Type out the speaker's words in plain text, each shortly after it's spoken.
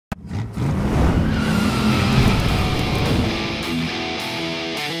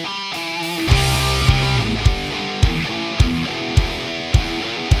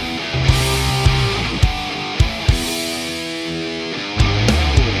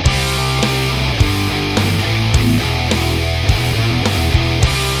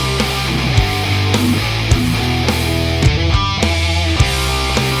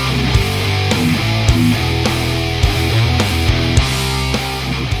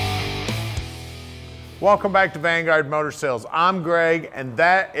Welcome back to Vanguard Motor Sales. I'm Greg, and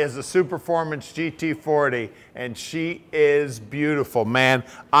that is a Superformance GT40, and she is beautiful, man.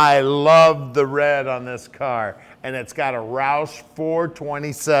 I love the red on this car, and it's got a Roush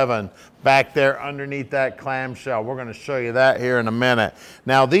 427 back there underneath that clamshell. We're gonna show you that here in a minute.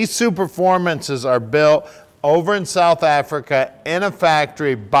 Now, these Superformances are built over in South Africa in a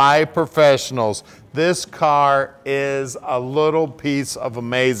factory by professionals. This car is a little piece of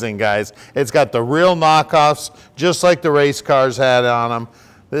amazing, guys. It's got the real knockoffs, just like the race cars had on them.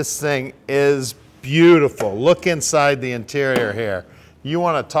 This thing is beautiful. Look inside the interior here. You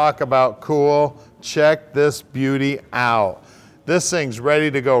want to talk about cool? Check this beauty out. This thing's ready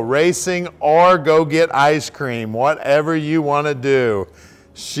to go racing or go get ice cream, whatever you want to do.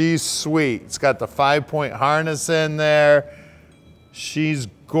 She's sweet. It's got the 5-point harness in there. She's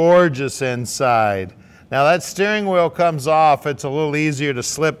gorgeous inside. Now that steering wheel comes off. It's a little easier to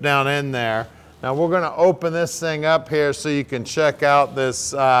slip down in there. Now we're going to open this thing up here so you can check out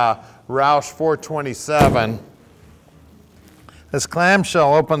this Roush 427. This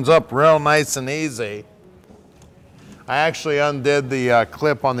clamshell opens up real nice and easy. I actually undid the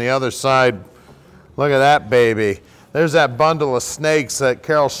clip on the other side. Look at that baby. There's that bundle of snakes that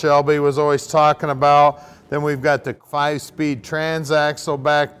Carol Shelby was always talking about. Then we've got the 5-speed transaxle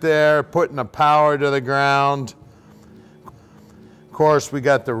back there, putting the power to the ground. Of course, we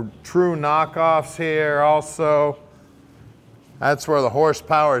got the true knockoffs here also. That's where the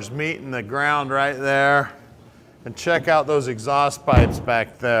horsepower is meeting the ground right there. And check out those exhaust pipes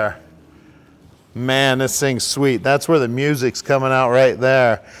back there. Man, this thing's sweet. That's where the music's coming out right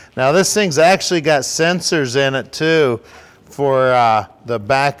there. Now this thing's actually got sensors in it too for the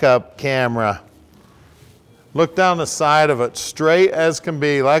backup camera. Look down the side of it, straight as can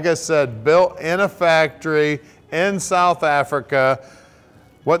be. Like I said, built in a factory in South Africa.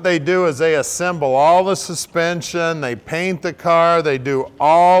 What they do is they assemble all the suspension, they paint the car, they do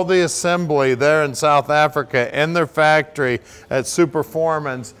all the assembly there in South Africa in their factory at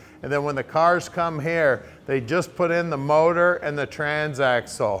Superformance. And then when the cars come here, they just put in the motor and the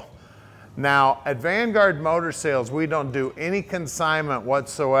transaxle. Now, at Vanguard Motor Sales, we don't do any consignment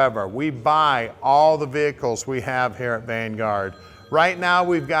whatsoever. We buy all the vehicles we have here at Vanguard. Right now,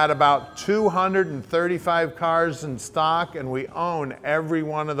 we've got about 235 cars in stock, and we own every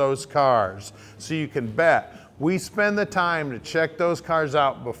one of those cars. So you can bet we spend the time to check those cars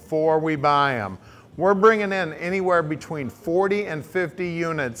out before we buy them. We're bringing in anywhere between 40 and 50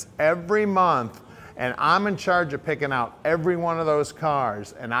 units every month, and I'm in charge of picking out every one of those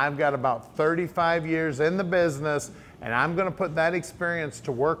cars. And I've got about 35 years in the business, and I'm going to put that experience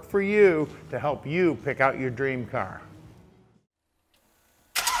to work for you to help you pick out your dream car.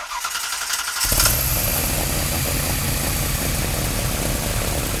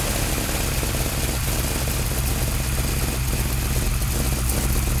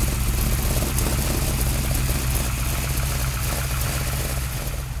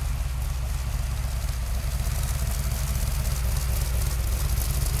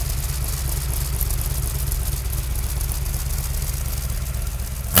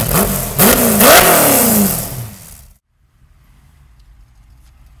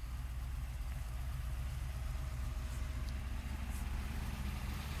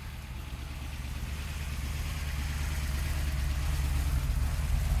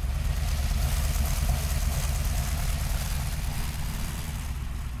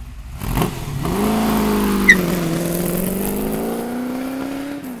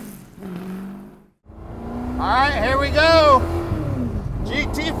 All right, here we go.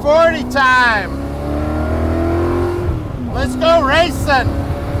 GT40 time. Let's go racing.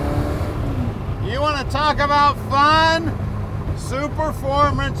 You want to talk about fun?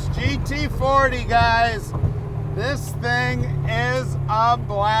 Superformance GT40, guys. This thing is a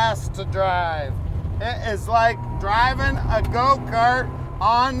blast to drive. It is like driving a go-kart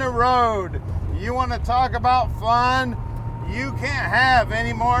on the road. You want to talk about fun? You can't have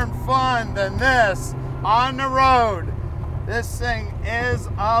any more fun than this on the road. This thing is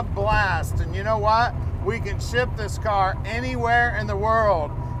a blast, and you know what? We can ship this car anywhere in the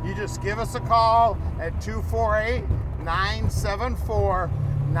world. You just give us a call at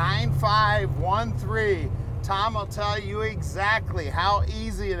 248-974-9513. Tom will tell you exactly how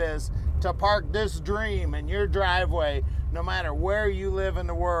easy it is to park this dream in your driveway, no matter where you live in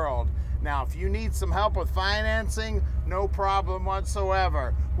the world. Now, if you need some help with financing, no problem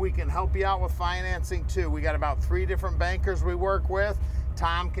whatsoever. We can help you out with financing too. We got about 3 different bankers we work with.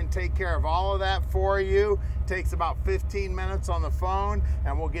 Tom can take care of all of that for you. Takes about 15 minutes on the phone,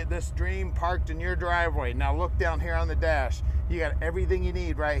 and we'll get this dream parked in your driveway. Now look down here on the dash. You got everything you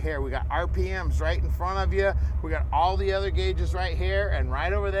need right here. We got RPMs right in front of you. We got all the other gauges right here, and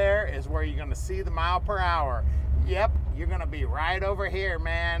right over there is where you're gonna see the mile per hour. Yep, you're gonna be right over here,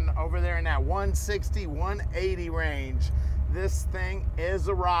 man, over there in that 160, 180 range. This thing is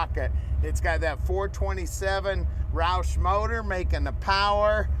a rocket. It's got that 427 Roush motor making the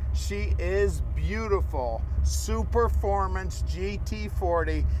power. She is beautiful. Superformance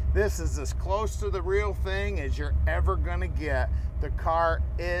GT40. This is as close to the real thing as you're ever gonna get. The car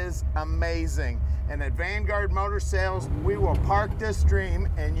is amazing. And at Vanguard Motor Sales, we will park this dream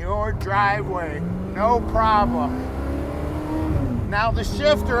in your driveway, no problem. Now the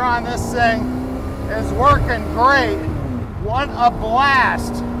shifter on this thing is working great. What a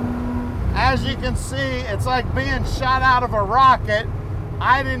blast. As you can see, it's like being shot out of a rocket.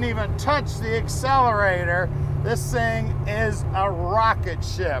 I didn't even touch the accelerator. This thing is a rocket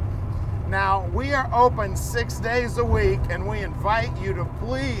ship. Now, we are open 6 days a week, and we invite you to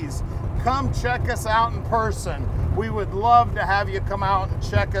please come check us out in person. We would love to have you come out and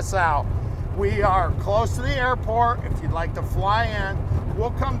check us out. We are close to the airport. If you'd like to fly in, we'll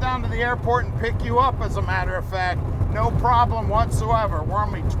come down to the airport and pick you up, as a matter of fact. No problem whatsoever. We're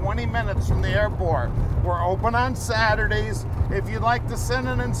only 20 minutes from the airport. We're open on Saturdays. If you'd like to send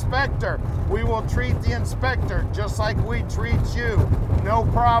an inspector, we will treat the inspector just like we treat you. No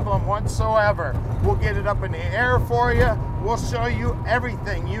problem whatsoever. We'll get it up in the air for you. We'll show you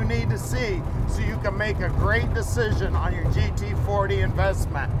everything you need to see so you can make a great decision on your GT40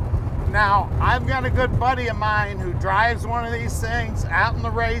 investment. Now, I've got a good buddy of mine who drives one of these things out in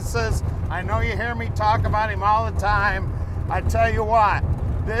the races. I know you hear me talk about him all the time. I tell you what,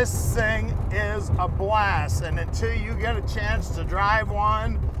 this thing is a blast. And until you get a chance to drive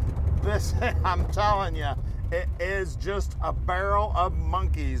one, this, I'm telling you, it is just a barrel of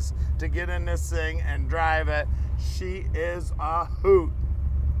monkeys to get in this thing and drive it. She is a hoot.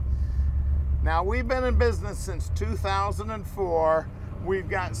 Now, we've been in business since 2004. We've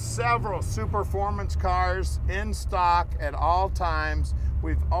got several Superformance cars in stock at all times.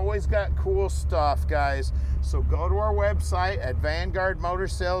 We've always got cool stuff, guys. So go to our website at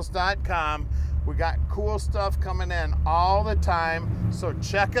vanguardmotorsales.com. We got cool stuff coming in all the time. So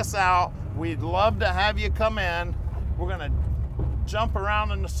check us out. We'd love to have you come in. We're gonna jump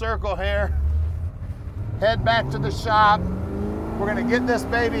around in the circle here, head back to the shop. We're gonna get this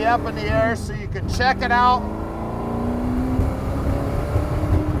baby up in the air so you can check it out.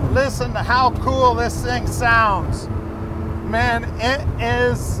 Listen to how cool this thing sounds. Man, it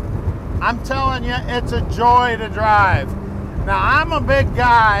is, I'm telling you, it's a joy to drive. Now, I'm a big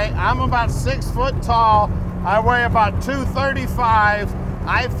guy. I'm about 6 foot tall. I weigh about 235.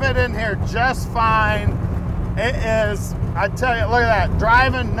 I fit in here just fine. It is, I tell you, look at that.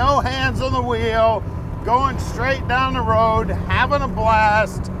 Driving, no hands on the wheel, going straight down the road, having a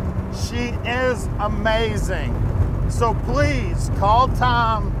blast. She is amazing. So please call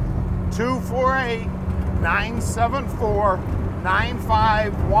Tom,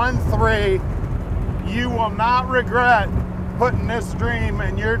 248-974-9513. You will not regret putting this dream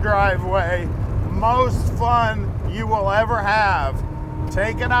in your driveway. Most fun you will ever have.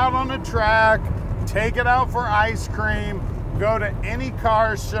 Take it out on the track, take it out for ice cream, go to any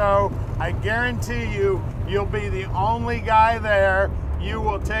car show. I guarantee you, you'll be the only guy there. You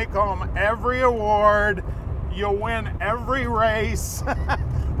will take home every award. You'll win every race.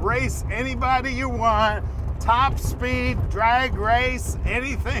 Race anybody you want, top speed, drag race,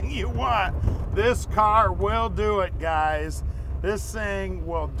 anything you want. This car will do it, guys. This thing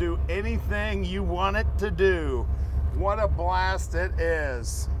will do anything you want it to do. What a blast it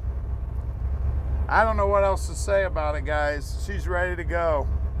is. I don't know what else to say about it, guys. She's ready to go.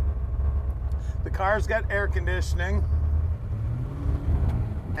 The car's got air conditioning,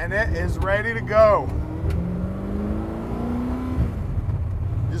 and it is ready to go.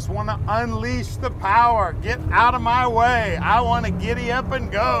 Just want to unleash the power. Get out of my way. I want to giddy up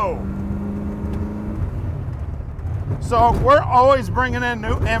and go. So we're always bringing in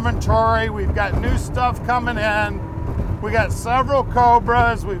new inventory. We've got new stuff coming in. We got several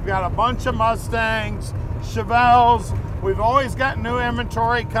Cobras. We've got a bunch of Mustangs, Chevelles. We've always got new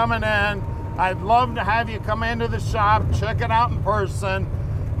inventory coming in. I'd love to have you come into the shop, check it out in person.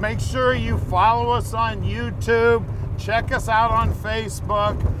 Make sure you follow us on YouTube. Check us out on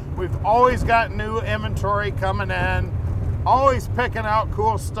Facebook. We've always got new inventory coming in. Always picking out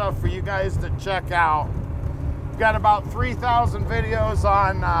cool stuff for you guys to check out. We've got about 3,000 videos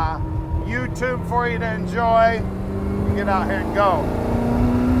on YouTube for you to enjoy. You get out here and go.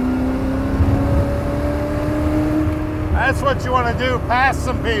 That's what you want to do, pass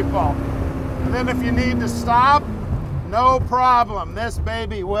some people. And then if you need to stop, no problem. This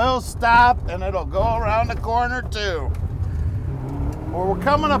baby will stop and it'll go around the corner too. Well, we're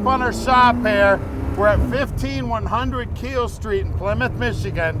coming up on our shop here. We're at 15100 Keel Street in Plymouth,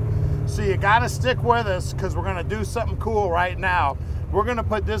 Michigan. So you gotta stick with us because we're gonna do something cool right now. We're gonna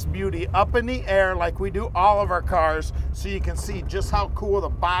put this beauty up in the air like we do all of our cars so you can see just how cool the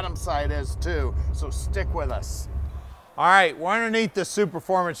bottom side is too. So stick with us. All right, we're underneath the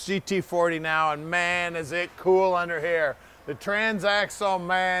Superformance GT40 now, and man, is it cool under here. The Transaxle,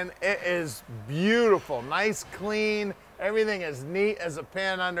 man, it is beautiful, nice, clean. Everything is neat as a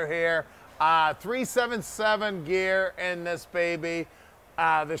pin under here. 377 gear in this baby.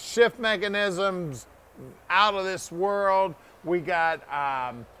 The shift mechanism's out of this world. We got,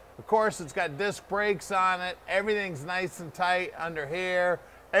 of course, it's got disc brakes on it. Everything's nice and tight under here.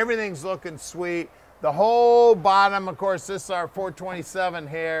 Everything's looking sweet. The whole bottom, of course, this is our 427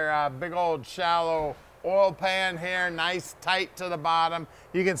 here. Big old shallow oil pan here, nice tight to the bottom.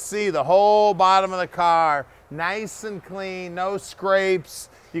 You can see the whole bottom of the car, nice and clean, no scrapes.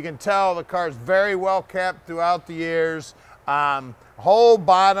 You can tell the car's very well kept throughout the years. Whole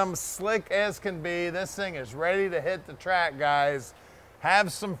bottom, slick as can be. This thing is ready to hit the track, guys.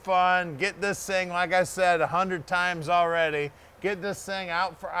 Have some fun. Get this thing, like I said 100 times already, get this thing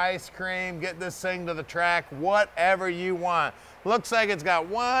out for ice cream, get this thing to the track, whatever you want. Looks like it's got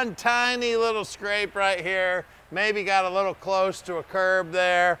one tiny little scrape right here, maybe got a little close to a curb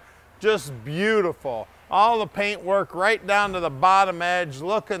there. Just beautiful. All the paint work right down to the bottom edge,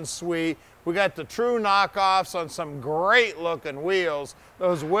 looking sweet. We got the true knockoffs on some great looking wheels.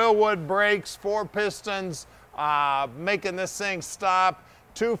 Those Wilwood brakes, 4 pistons, making this thing stop.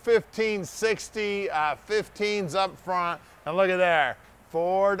 2 1560 15s up front. And look at there,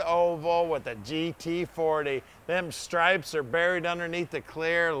 Ford oval with the GT40. Them stripes are buried underneath the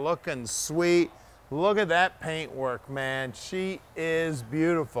clear, looking sweet. Look at that paint work, man. She is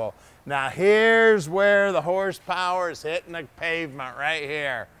beautiful. Now here's where the horsepower is hitting the pavement right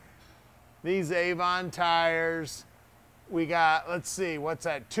here. These Avon tires, we got, let's see, what's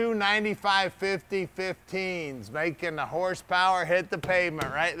that? 295/50 15s, making the horsepower hit the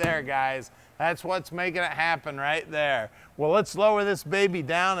pavement right there, guys. That's what's making it happen right there. Well, let's lower this baby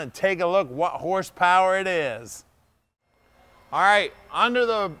down and take a look what horsepower it is. All right, under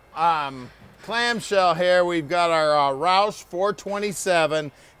the clamshell here, we've got our Roush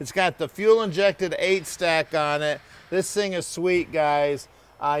 427. It's got the fuel injected 8 stack on it. This thing is sweet, guys.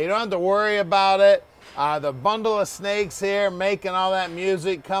 You don't have to worry about it. The bundle of snakes here making all that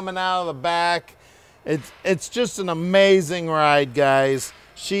music coming out of the back. It's just an amazing ride, guys.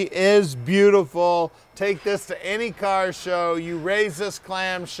 She is beautiful. Take this to any car show. You raise this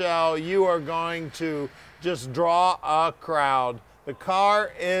clamshell, you are going to just draw a crowd. The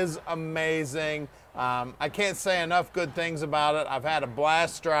car is amazing. I can't say enough good things about it. I've had a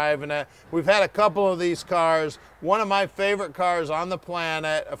blast driving it. We've had a couple of these cars. One of my favorite cars on the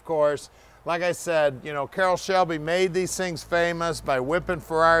planet, of course. Like I said, you know, Carroll Shelby made these things famous by whipping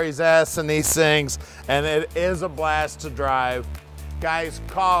Ferrari's ass in these things, and it is a blast to drive. Guys,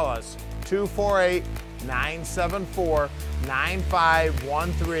 call us,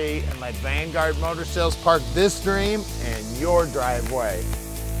 248-974-9513, and let Vanguard Motor Sales park this dream in your driveway.